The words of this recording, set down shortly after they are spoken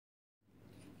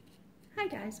Hi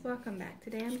guys, welcome back.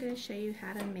 Today I'm going to show you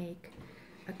how to make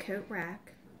a coat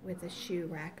rack with a shoe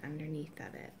rack underneath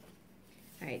of it.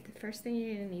 Alright, the first thing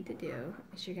you're going to need to do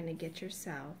is you're going to get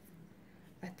yourself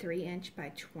a 3"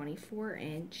 by 24"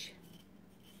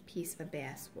 piece of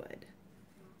basswood.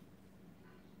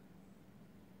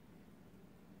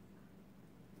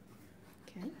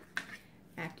 Okay,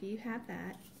 after you have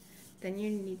that, then you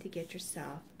need to get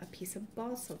yourself a piece of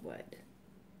balsa wood.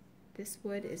 This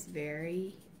wood is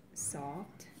very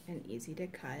soft and easy to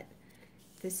cut.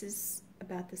 This is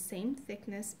about the same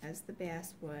thickness as the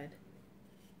basswood,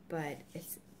 but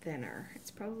it's thinner. It's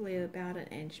probably about 1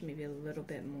 inch, maybe a little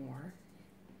bit more.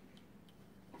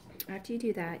 After you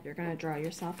do that, you're going to draw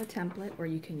yourself a template, or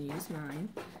you can use mine.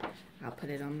 I'll put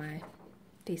it on my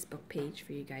Facebook page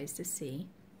for you guys to see.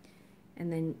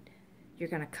 And then you're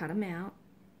going to cut them out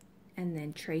and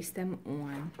then trace them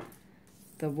on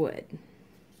the wood.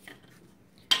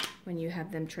 When you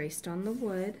have them traced on the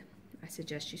wood, I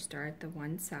suggest you start at the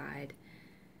one side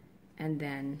and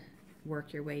then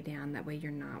work your way down. That way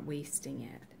you're not wasting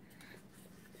it.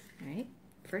 Alright,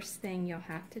 first thing you'll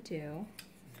have to do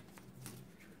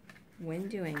when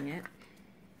doing it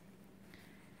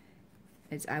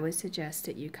is I would suggest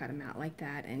that you cut them out like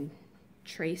that and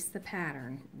trace the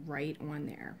pattern right on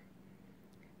there.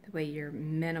 The way you're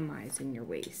minimizing your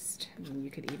waste. I mean,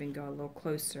 you could even go a little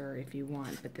closer if you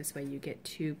want, but this way you get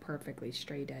 2 perfectly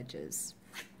straight edges.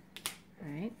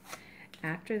 Alright,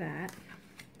 after that,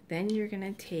 then you're going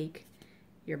to take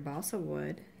your balsa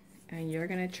wood and you're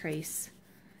going to trace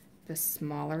the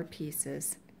smaller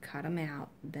pieces, cut them out,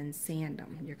 then sand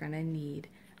them. You're going to need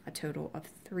a total of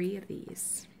 3 of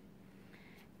these.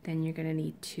 Then you're going to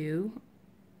need 2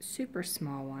 super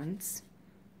small ones,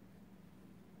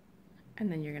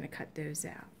 and then you're going to cut those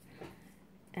out.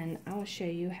 And I'll show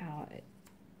you how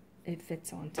it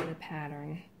fits onto the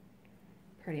pattern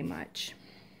pretty much.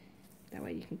 That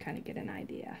way you can kind of get an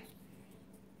idea.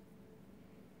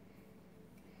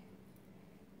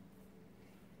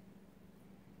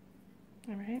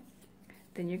 Alright,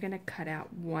 then you're going to cut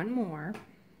out 1 more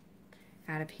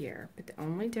out of here. But the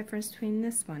only difference between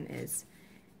this one is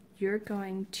you're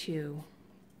going to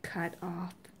cut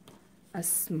off a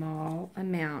small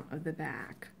amount of the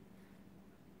back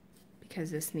because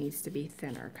this needs to be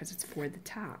thinner because it's for the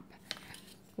top.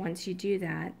 Once you do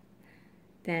that,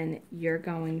 then you're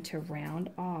going to round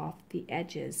off the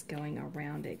edges going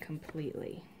around it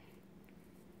completely.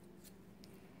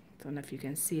 Don't know if you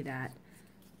can see that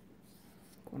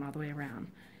going all the way around.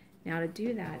 Now to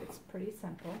do that, it's pretty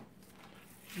simple.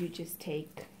 You just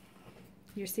take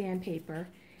your sandpaper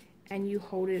and you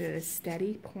hold it at a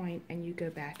steady point and you go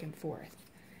back and forth.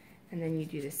 And then you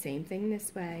do the same thing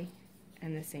this way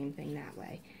and the same thing that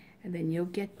way. And then you'll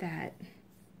get that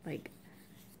like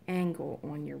angle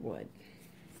on your wood.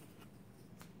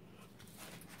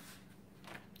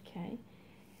 Okay,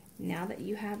 now that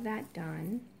you have that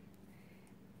done,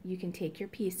 you can take your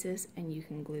pieces and you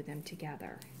can glue them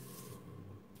together.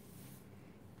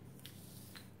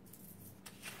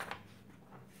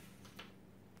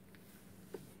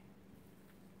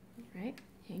 Right,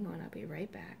 hang on, I'll be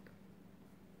right back.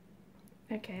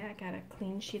 Okay, I got a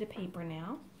clean sheet of paper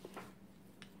now.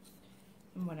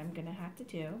 And what I'm going to have to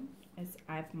do is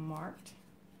I've marked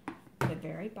the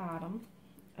very bottom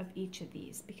of each of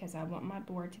these because I want my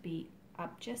board to be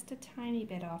up just a tiny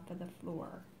bit off of the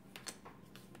floor.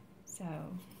 So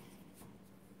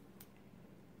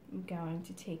I'm going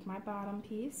to take my bottom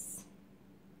piece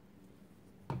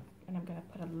and I'm going to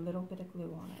put a little bit of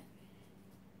glue on it.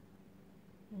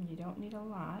 And you don't need a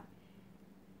lot.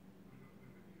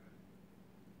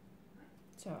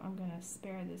 So I'm going to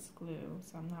spare this glue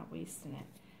so I'm not wasting it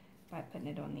by putting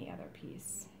it on the other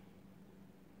piece.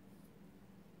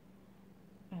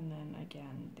 And then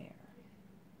again there.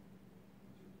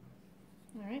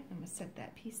 Alright, I'm going to set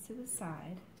that piece to the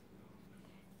side.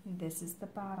 And this is the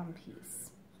bottom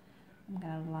piece. I'm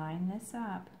going to line this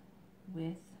up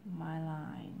with my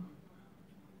line.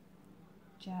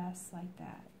 Just like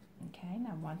that. Okay,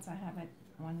 now once I have it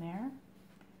on there,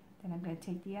 then I'm going to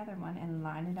take the other one and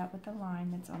line it up with the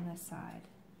line that's on this side.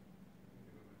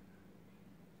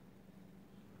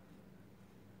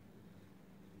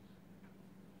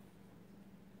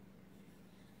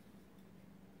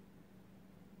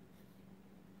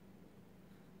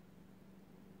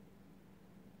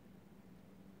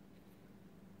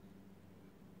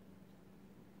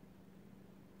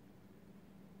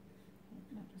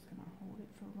 I'm just going to hold it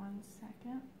for 1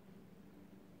 second.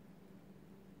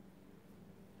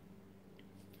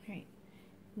 Alright,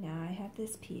 now I have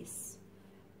this piece.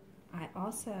 I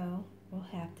also will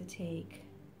have to take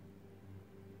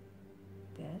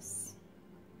this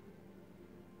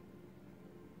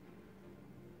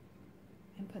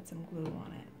put some glue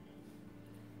on it.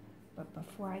 But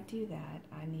before I do that,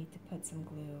 I need to put some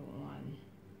glue on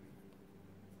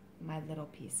my little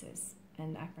pieces.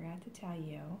 And I forgot to tell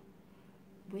you,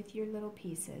 with your little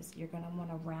pieces, you're going to want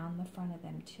to round the front of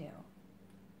them too.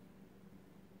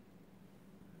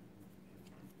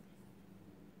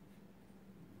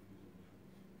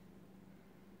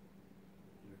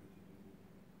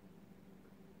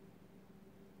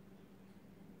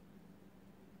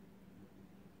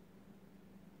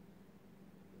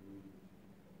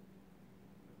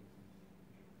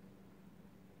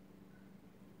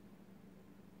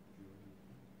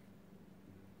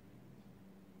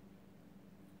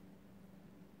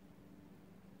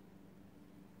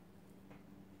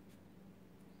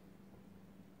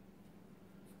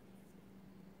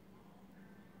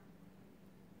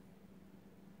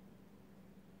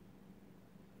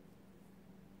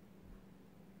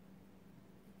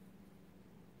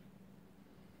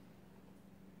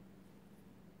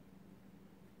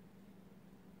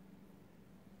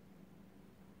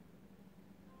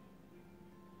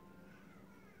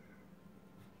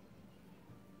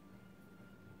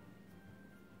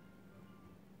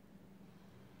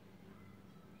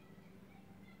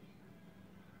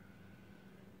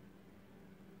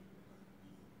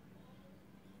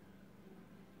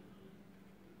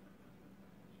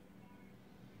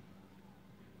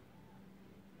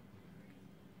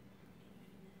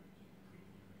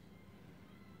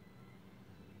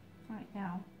 Right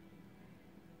now,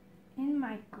 in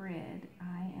my grid,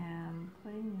 I am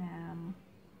putting them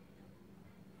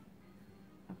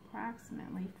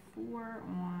approximately 4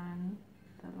 on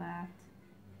the left,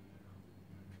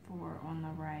 4 on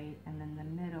the right, and then the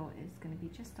middle is going to be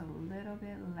just a little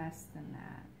bit less than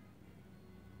that.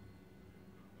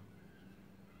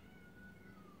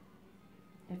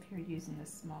 If you're using the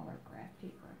smaller graph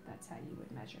paper, that's how you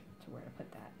would measure to where to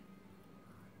put that.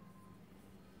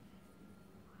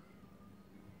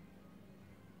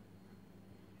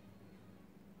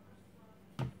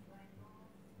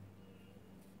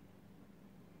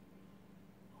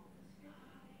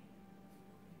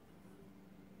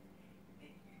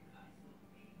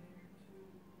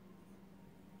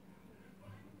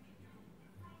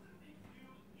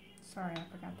 Sorry, I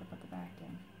forgot to put the back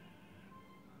in.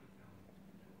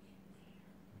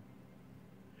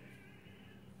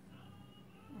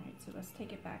 Alright, so let's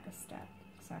take it back a step,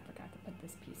 because I forgot to put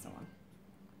this piece on.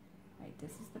 Alright,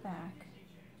 this is the back.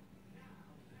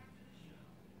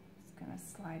 It's going to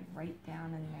slide right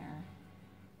down in there.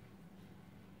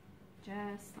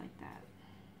 Just like that.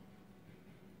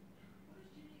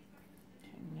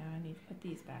 Okay, now I need to put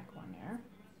these back on there.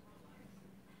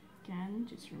 Again,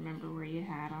 just remember where you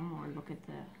had them, or look at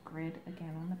the grid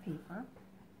again on the paper,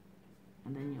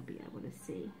 and then you'll be able to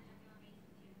see.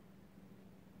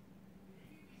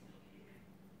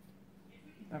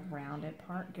 The rounded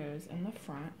part goes in the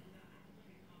front.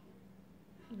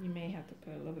 You may have to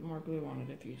put a little bit more glue on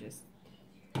it if you just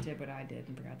did what I did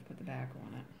and forgot to put the back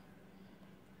on it.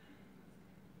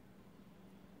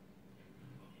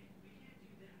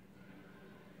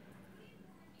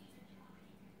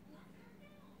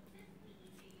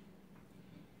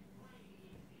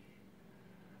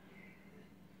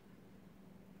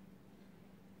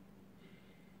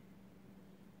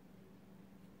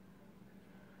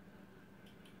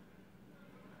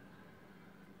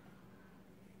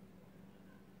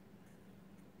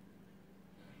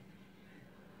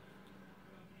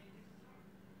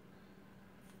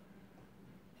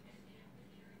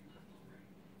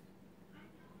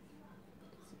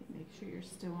 Make sure you're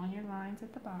still on your lines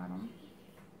at the bottom.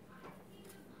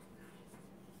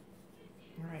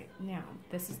 Alright, now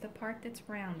this is the part that's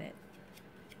rounded.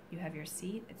 You have your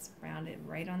seat, it's rounded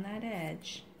right on that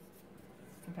edge.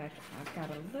 In fact, I've got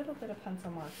a little bit of pencil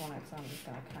mark on it, so I'm just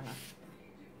going to kind of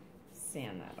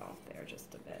sand that off there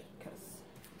just a bit, because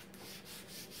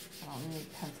I don't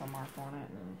need pencil mark on it,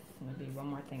 and there'll be one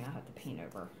more thing I'll have to paint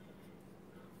over.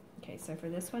 Okay, so for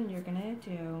this one, you're going to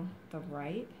do the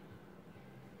right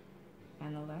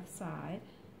and the left side,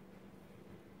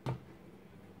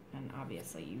 and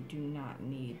obviously you do not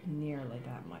need nearly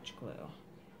that much glue.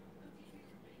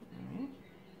 Alright,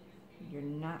 you're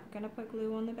not going to put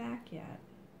glue on the back yet,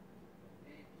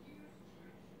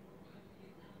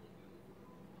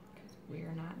 because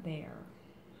we're not there.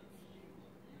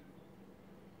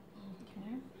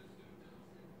 Okay,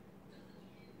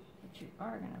 but you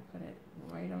are going to put it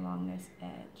right along this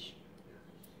edge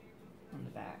on the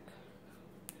back.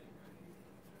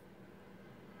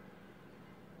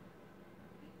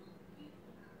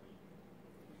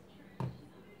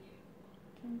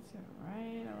 So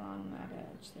right along that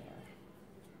edge there.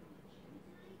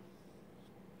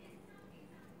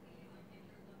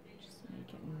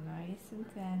 nice and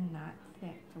thin, not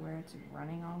thick to where it's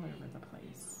running all over the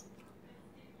place.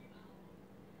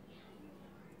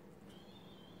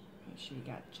 Make sure you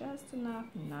got just enough,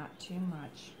 not too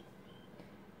much.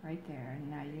 Right there.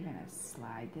 And now you're going to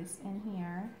slide this in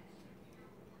here.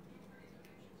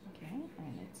 Okay,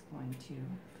 and it's going to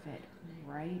fit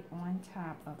right on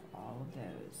top of all of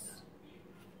those.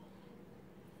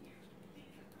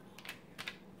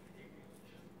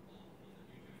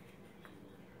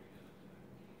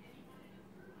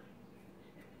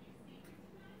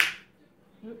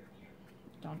 Oop,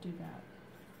 don't do that.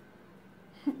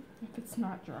 If it's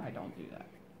not dry, don't do that.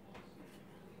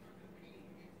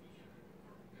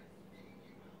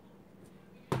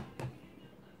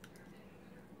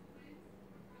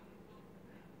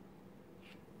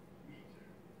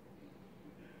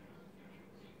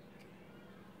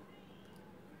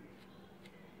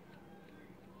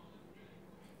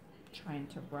 Trying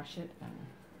to rush it, and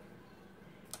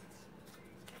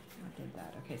I did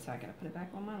that. Okay, so I gotta put it back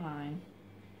on my line.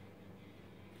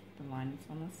 The line is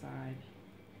on the side.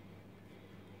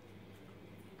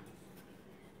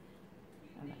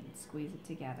 And then squeeze it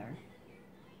together.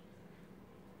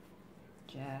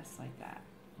 Just like that.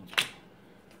 Okay.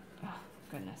 Oh,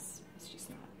 goodness. It's just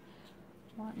not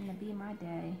wanting to be my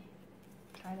day.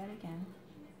 Try that again.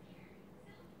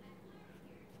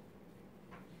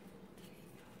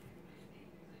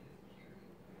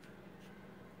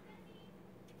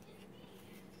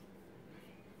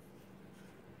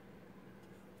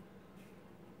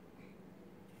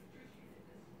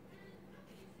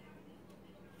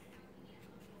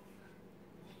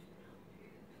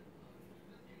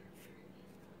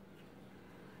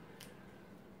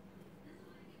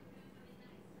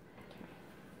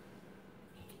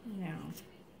 Now,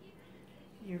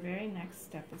 your very next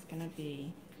step is going to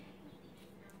be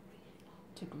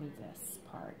to glue this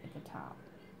part at the top.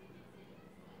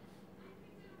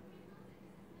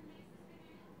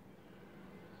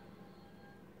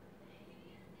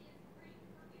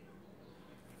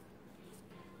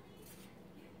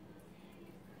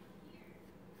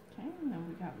 Okay, and then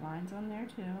we got lines on there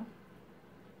too.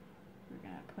 We're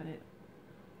going to put it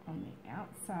on the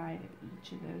outside of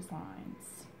each of those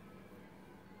lines.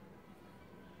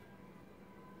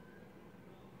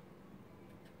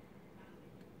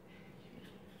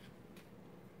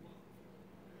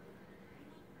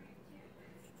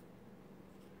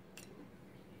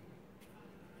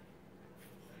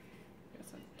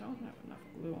 I don't have enough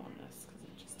glue on this because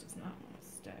it just does not want to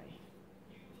stay.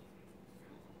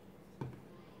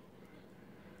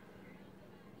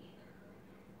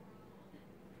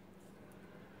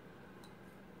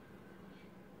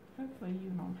 Hopefully you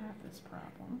don't have this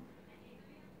problem.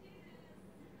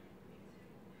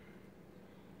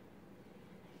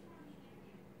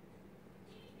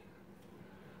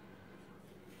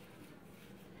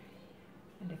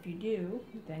 And if you do,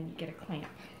 then you get a clamp.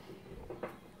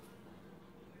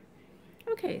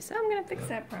 Okay, so I'm going to fix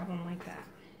that problem like that.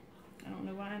 I don't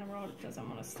know why in the world it doesn't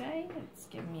want to stay. It's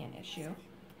giving me an issue.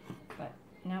 But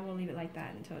now we'll leave it like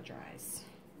that until it dries.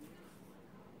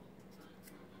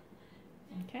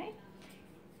 Okay?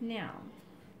 Now,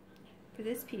 for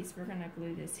this piece, we're going to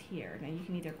glue this here. Now, you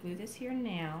can either glue this here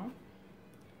now,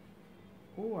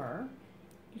 or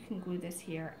you can glue this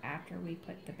here after we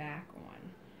put the back on.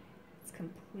 It's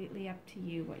completely up to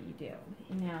you what you do.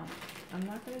 Now, I'm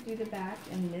not going to do the back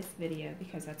in this video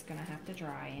because that's going to have to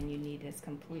dry, and you need this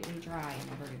completely dry in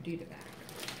order to do the back.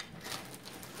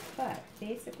 But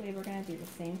basically, we're going to do the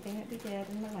same thing that we did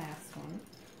in the last one,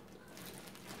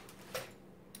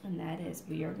 and that is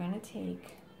we are going to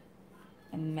take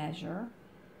and measure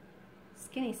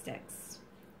skinny sticks.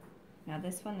 Now,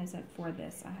 this one isn't for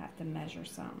this. I have to measure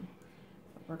some.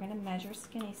 We're going to measure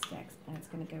skinny sticks, and it's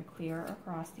going to go clear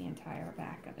across the entire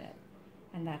back of it,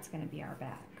 and that's going to be our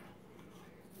back.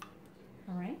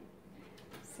 Alright,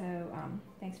 so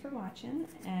thanks for watching,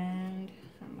 and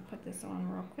I'm going to put this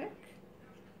on real quick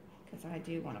because I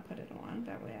do want to put it on,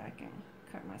 that way I can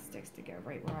cut my sticks to go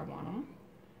right where I want them,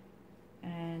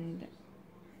 and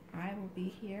I will be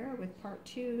here with part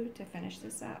 2 to finish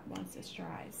this up once this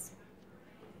dries.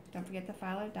 Don't forget to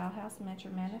follow Dollhouse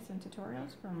Miniature Madness and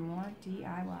tutorials for more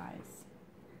DIYs.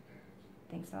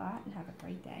 Thanks a lot and have a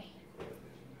great day.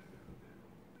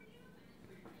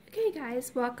 Okay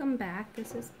guys, welcome back.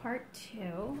 This is part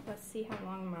 2. Let's see how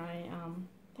long my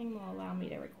thing will allow me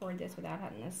to record this without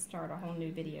having to start a whole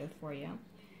new video for you.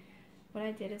 What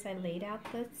I did is I laid out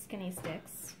the skinny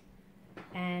sticks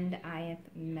and I have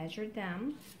measured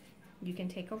them. You can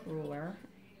take a ruler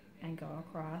and go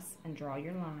across and draw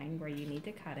your line where you need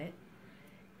to cut it.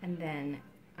 And then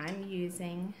I'm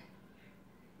using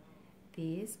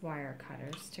these wire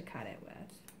cutters to cut it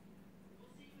with.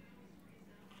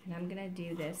 And I'm going to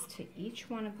do this to each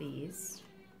one of these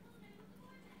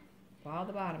while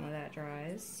the bottom of that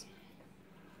dries.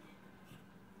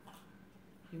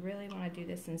 You really want to do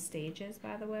this in stages,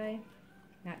 by the way,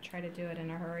 not try to do it in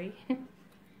a hurry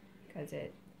because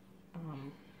it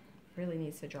really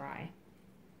needs to dry.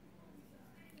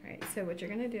 Alright, so what you're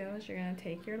going to do is you're going to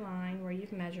take your line where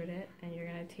you've measured it, and you're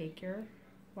going to take your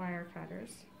wire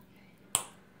cutters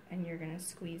and you're going to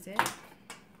squeeze it.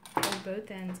 Hold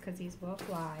both ends because these will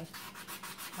fly.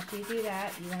 After you do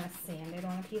that, you want to sand it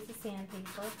on a piece of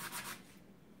sandpaper,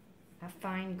 a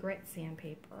fine grit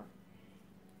sandpaper,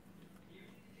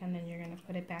 and then you're going to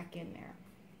put it back in there.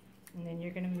 And then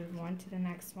you're going to move on to the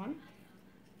next one.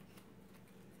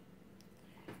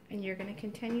 And you're going to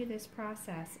continue this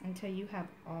process until you have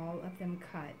all of them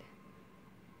cut.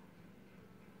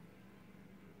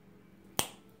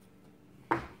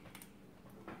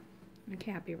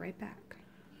 Okay, I'll be right back.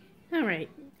 Alright,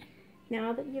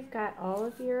 now that you've got all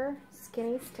of your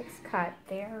skinny sticks cut,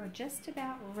 they're just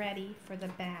about ready for the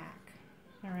back.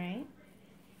 Alright?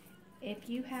 If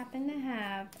you happen to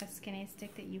have a skinny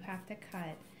stick that you have to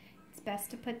cut, it's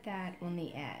best to put that on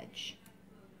the edge.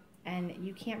 And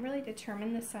you can't really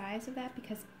determine the size of that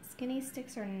because skinny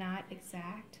sticks are not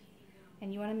exact.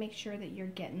 And you want to make sure that you're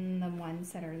getting the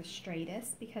ones that are the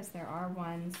straightest, because there are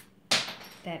ones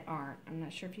that aren't. I'm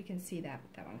not sure if you can see that,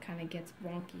 but that one kind of gets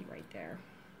wonky right there.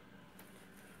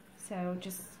 So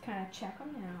just kind of check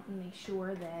them out and make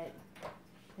sure that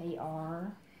they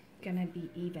are going to be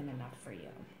even enough for you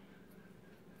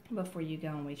before you go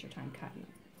and waste your time cutting.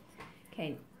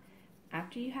 Okay.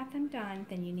 After you have them done,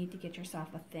 then you need to get yourself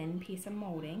a thin piece of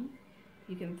molding.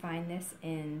 You can find this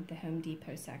in the Home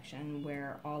Depot section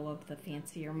where all of the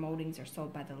fancier moldings are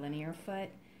sold by the linear foot.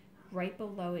 Right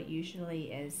below it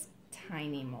usually is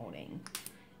tiny molding,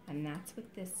 and that's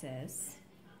what this is.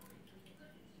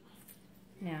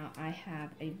 Now I have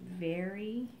a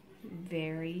very,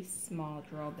 very small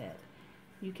drill bit.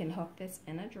 You can hook this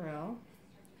in a drill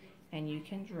and you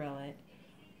can drill it,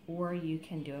 or you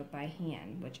can do it by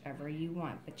hand, whichever you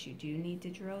want, but you do need to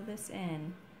drill this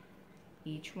in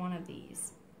each one of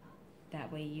these.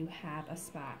 That way you have a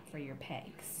spot for your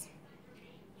pegs.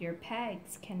 Your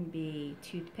pegs can be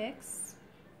toothpicks,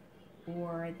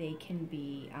 or they can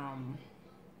be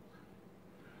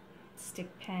stick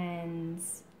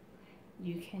pens.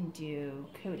 You can do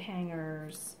coat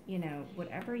hangers, you know,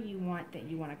 whatever you want that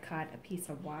you want to cut, a piece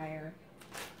of wire.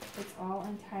 It's all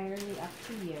entirely up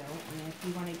to you. And if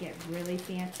you want to get really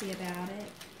fancy about it,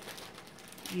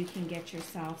 you can get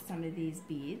yourself some of these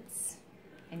beads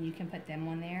and you can put them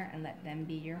on there and let them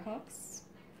be your hooks.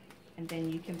 And then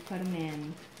you can put them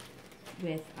in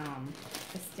with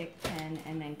a stick pin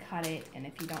and then cut it. And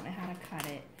if you don't know how to cut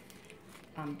it,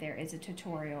 there is a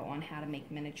tutorial on how to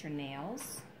make miniature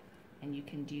nails, and you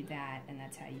can do that, and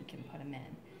that's how you can put them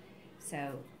in.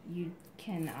 So you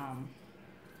can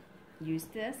use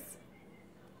this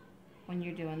when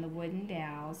you're doing the wooden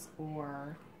dowels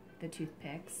or the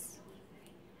toothpicks,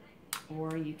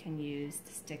 or you can use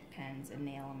the stick pins and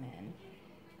nail them in.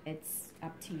 It's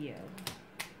up to you.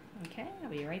 Okay, I'll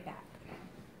be right back.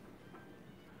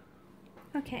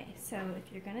 Okay, so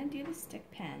if you're going to do the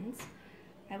stick pins,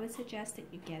 I would suggest that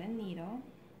you get a needle,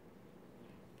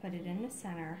 put it in the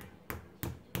center,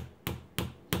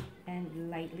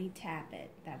 and lightly tap it.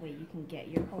 That way you can get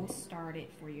your hole started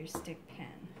for your stick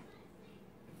pin.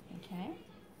 Okay?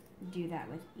 Do that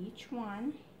with each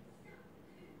one.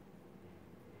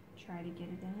 Try to get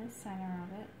it in the center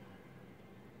of it.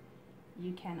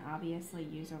 You can obviously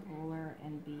use a ruler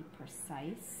and be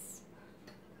precise.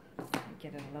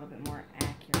 Get it a little bit more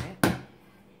accurate. Okay.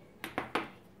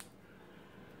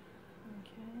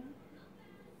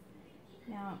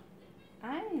 Now,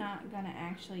 I'm not going to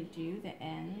actually do the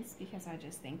ends because I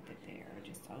just think that they're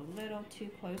just a little too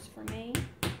close for me.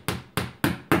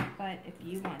 But if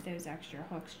you want those extra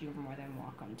hooks, you're more than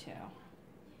welcome to.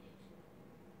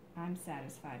 I'm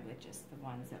satisfied with just the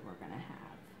ones that we're going to have.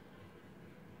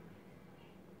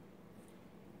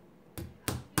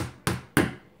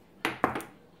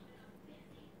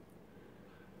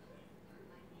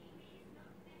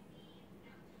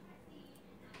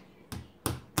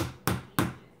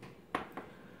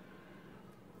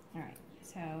 Alright,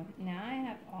 so now I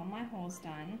have all my holes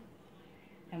done,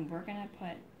 and we're going to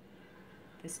put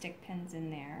the stick pins in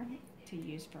there to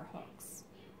use for hooks.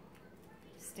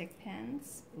 Stick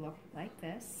pins look like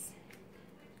this,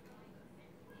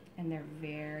 and they're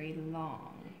very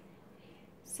long.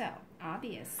 So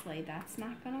obviously that's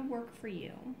not going to work for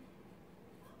you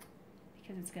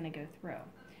because it's going to go through.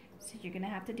 So you're going to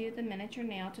have to do the miniature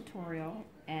nail tutorial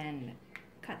and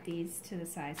cut these to the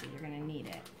size that you're going to need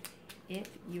it if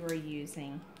you are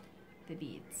using the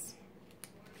beads.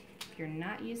 If you're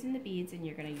not using the beads and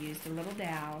you're going to use the little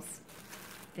dowels,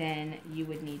 then you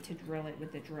would need to drill it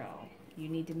with the drill. You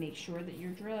need to make sure that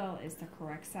your drill is the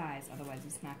correct size, otherwise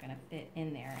it's not going to fit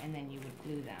in there, and then you would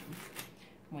glue them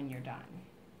when you're done.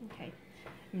 Okay,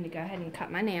 I'm going to go ahead and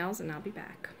cut my nails and I'll be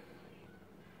back.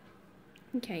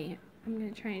 Okay, I'm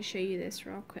going to try and show you this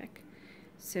real quick.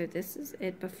 So this is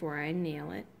it before I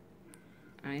nail it.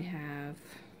 I have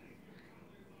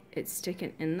it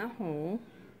sticking in the hole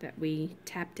that we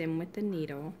tapped in with the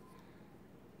needle,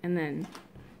 and then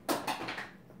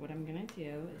what I'm going to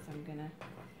do is I'm going to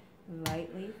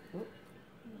lightly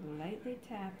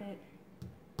tap it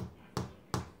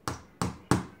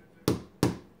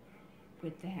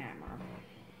with the hammer.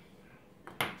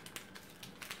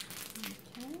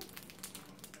 Okay.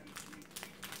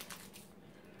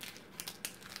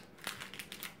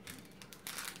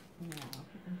 Now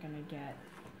I'm going to get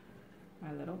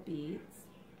my little beads,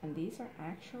 and these are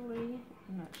actually,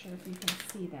 I'm not sure if you can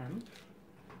see them,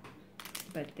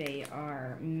 but they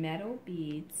are metal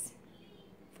beads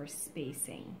for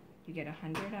spacing. You get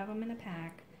 100 of them in a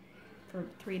pack for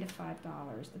 $3 to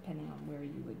 $5 depending on where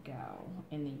you would go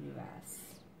in the US.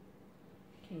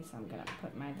 Okay, so I'm going to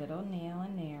put my little nail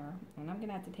in there, and I'm going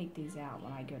to have to take these out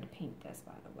when I go to paint this,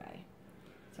 by the way.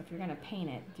 So if you're going to paint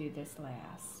it, do this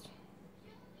last.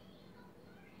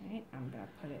 Alright, I'm going to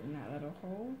put it in that little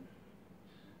hole.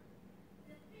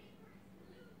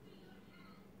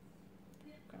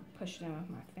 Push it in with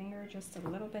my finger just a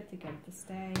little bit to get it to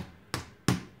stay,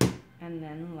 and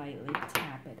then lightly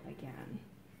tap it again.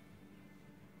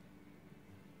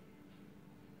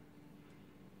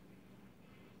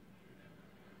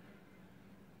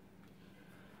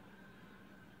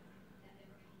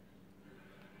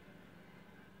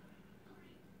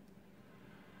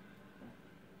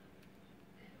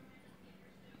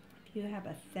 If you have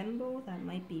a thimble, that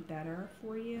might be better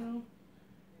for you,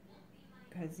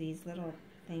 because these little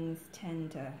things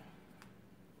tend to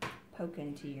poke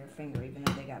into your finger even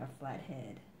though they got a flat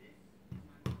head.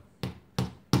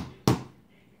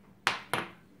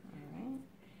 Alright.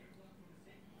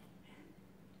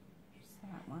 There's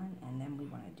that one, and then we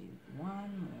want to do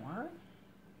one more.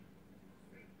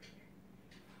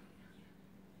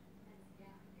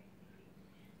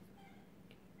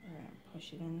 We're going to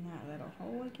push it in that little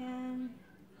hole again.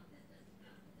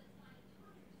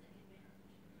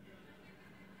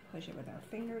 Push it with our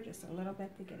finger just a little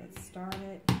bit to get it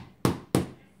started,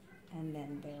 and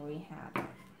then there we have it.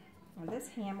 Now this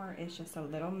hammer is just a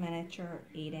little miniature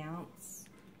 8-ounce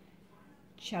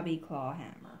chubby claw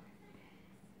hammer.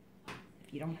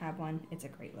 If you don't have one, it's a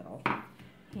great little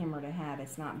hammer to have.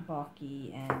 It's not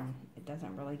bulky and it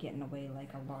doesn't really get in the way like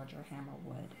a larger hammer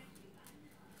would.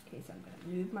 Okay, so I'm going to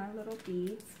move my little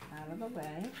beads out of the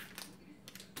way.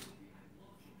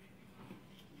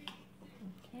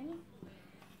 Okay.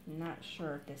 I'm not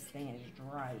sure if this thing is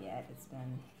dry yet. It's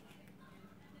been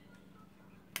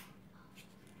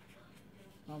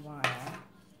a while.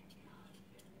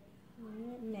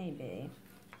 It may be.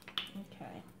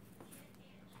 Okay.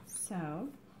 So,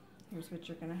 here's what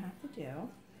you're going to have to do.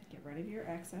 Get rid of your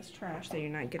excess trash so you're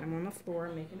not getting them on the floor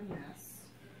and making a mess.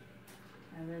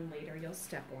 And then later you'll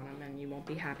step on them and you won't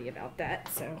be happy about that.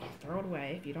 So, throw it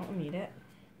away if you don't need it.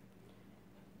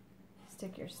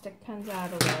 Stick your stick pins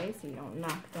out of the way so you don't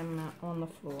knock them on the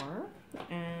floor,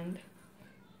 and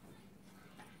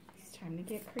it's time to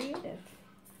get creative.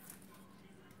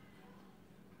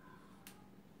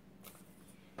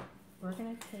 We're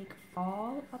going to take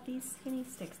all of these skinny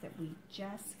sticks that we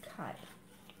just cut,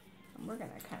 and we're going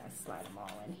to kind of slide them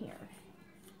all in here.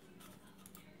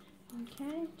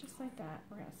 Okay, just like that.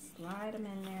 We're going to slide them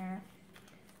in there.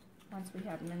 Once we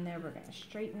have them in there, we're going to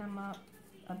straighten them up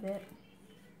a bit.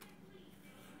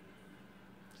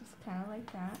 Kind of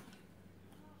like that.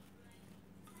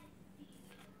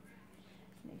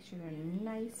 Make sure they're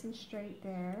nice and straight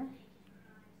there.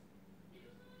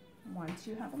 Once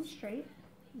you have them straight,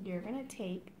 you're going to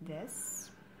take this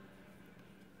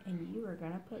and you are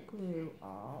going to put glue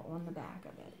all on the back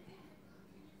of it.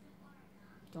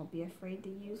 Don't be afraid to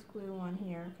use glue on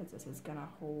here because this is going to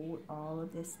hold all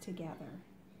of this together.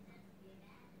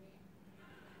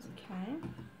 Okay.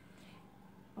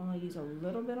 Only use a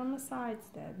little bit on the sides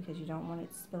though, because you don't want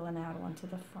it spilling out onto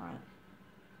the front.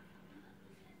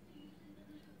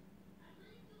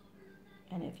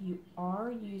 And if you are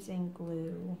using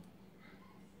glue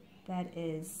that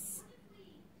is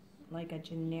like a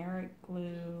generic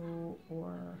glue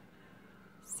or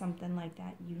something like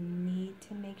that, you need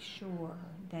to make sure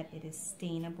that it is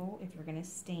stainable if you're going to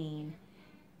stain,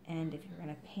 and if you're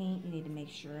going to paint, you need to make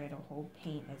sure it'll hold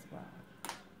paint as well.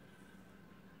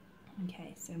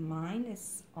 Okay, so mine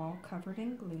is all covered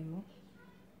in glue.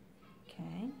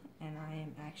 Okay, and I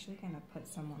am actually going to put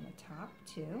some on the top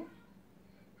too.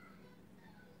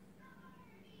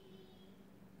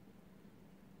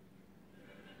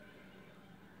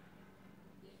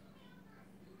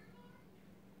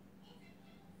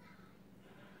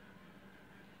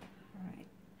 Alright,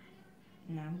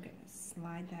 now I'm going to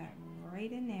slide that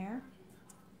right in there.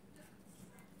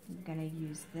 I'm going to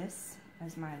use this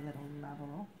as my little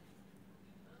level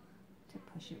to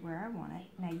push it where I want it.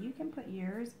 Now you can put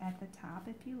yours at the top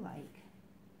if you like,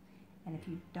 and if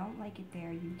you don't like it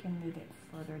there, you can move it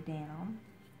further down,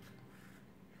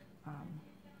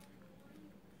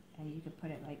 and you could put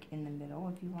it like in the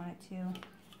middle if you want it to.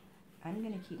 I'm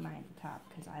going to keep mine at the top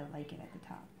because I like it at the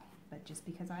top, but just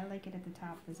because I like it at the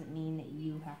top doesn't mean that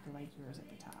you have to like yours at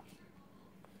the top.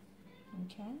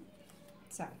 Okay,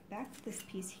 so back to this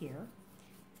piece here.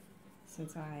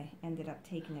 Since I ended up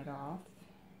taking it off,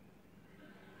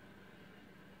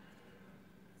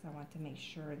 so I want to make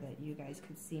sure that you guys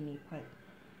could see me put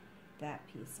that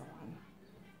piece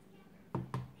on.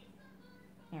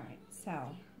 Alright,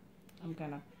 so I'm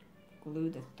going to glue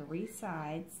the 3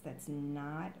 sides that's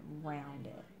not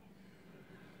rounded.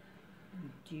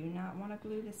 You do not want to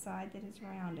glue the side that is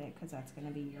rounded because that's going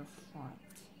to be your front.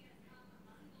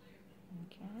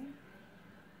 Okay.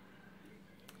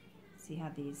 See how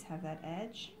these have that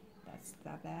edge? That's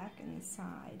the back and the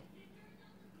side.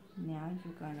 Now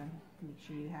you're going to make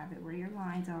sure you have it where your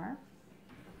lines are.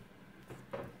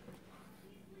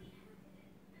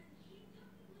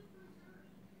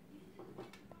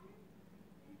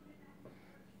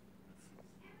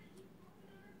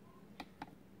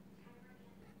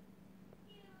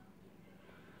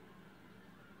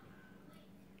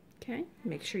 Okay,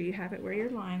 make sure you have it where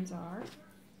your lines are.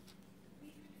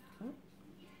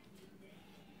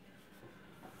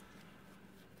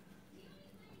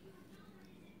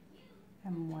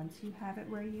 And once you have it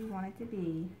where you want it to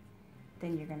be,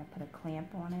 then you're going to put a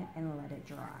clamp on it and let it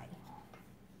dry.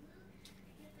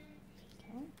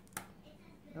 Okay.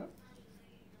 Oh.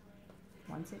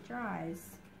 Once it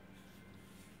dries,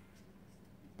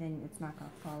 then it's not going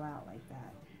to fall out like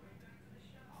that.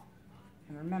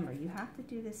 And remember, you have to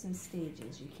do this in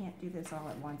stages. You can't do this all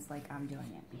at once like I'm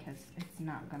doing it because it's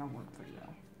not going to work for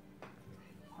you.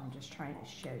 I'm just trying to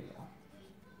show you.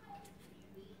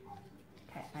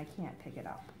 Okay, I can't pick it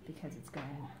up because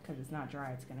it's not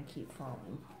dry. It's going to keep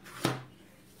falling. Let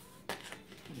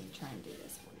me try and do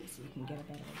this for you so you can get a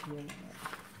better view of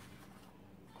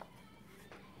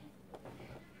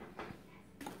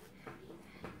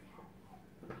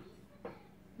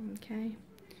it. Okay.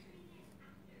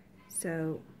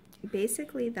 So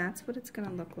basically that's what it's going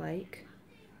to look like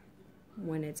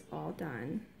when it's all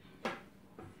done,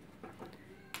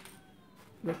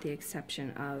 with the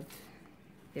exception of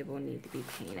it will need to be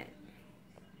painted.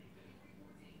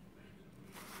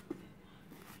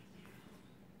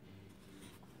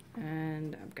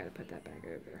 And I've got to put that back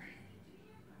over.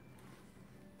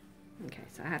 Okay,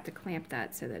 so I have to clamp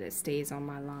that so that it stays on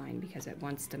my line because it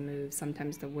wants to move.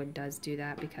 Sometimes the wood does do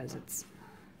that because it's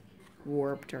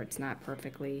warped or it's not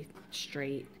perfectly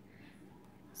straight.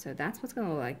 So that's what's going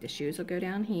to look like. The shoes will go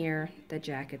down here, the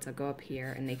jackets will go up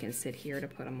here, and they can sit here to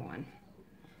put them on.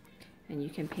 And you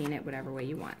can paint it whatever way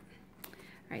you want.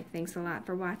 Alright, thanks a lot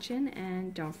for watching,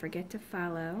 and don't forget to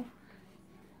follow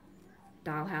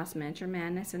Dollhouse Miniature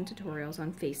Madness and Tutorials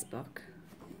on Facebook,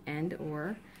 and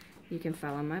or you can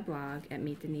follow my blog at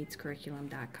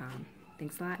meettheneedscurriculum.com.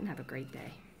 Thanks a lot and have a great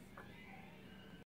day.